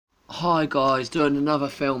Hi guys, doing another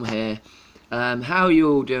film here. How are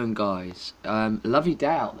you all doing, guys? Lovely day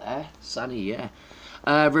out there, sunny, yeah.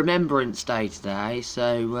 Remembrance Day today,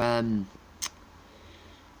 so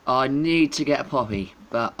I need to get a poppy,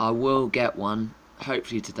 but I will get one,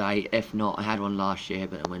 hopefully today. If not, I had one last year,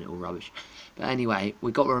 but it went all rubbish. But anyway,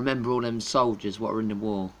 we got to remember all them soldiers what were in the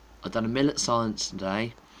war. I've done a minute science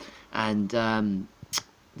today, and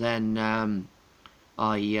then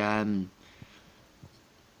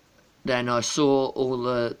I saw all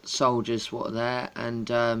the soldiers what were there,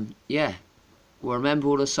 and yeah, we'll remember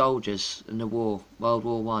all the soldiers in the war, World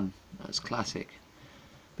War One. That's classic.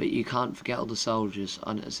 But you can't forget all the soldiers,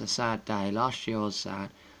 and it's a sad day. Last year I was sad.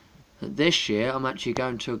 But this year I'm actually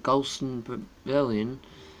going to a Golston Pavilion.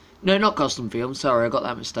 No, not Golston Field, sorry, I got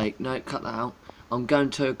that mistake. No, cut that out. I'm going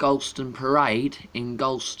to a Golston Parade in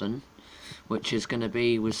Golston, which is going to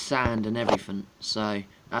be with sand and everything. So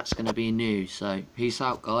that's going to be new. So peace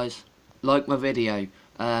out, guys. Like my video,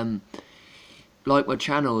 like my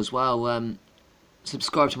channel as well,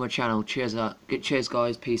 subscribe to my channel. Cheers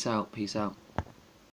guys, peace out.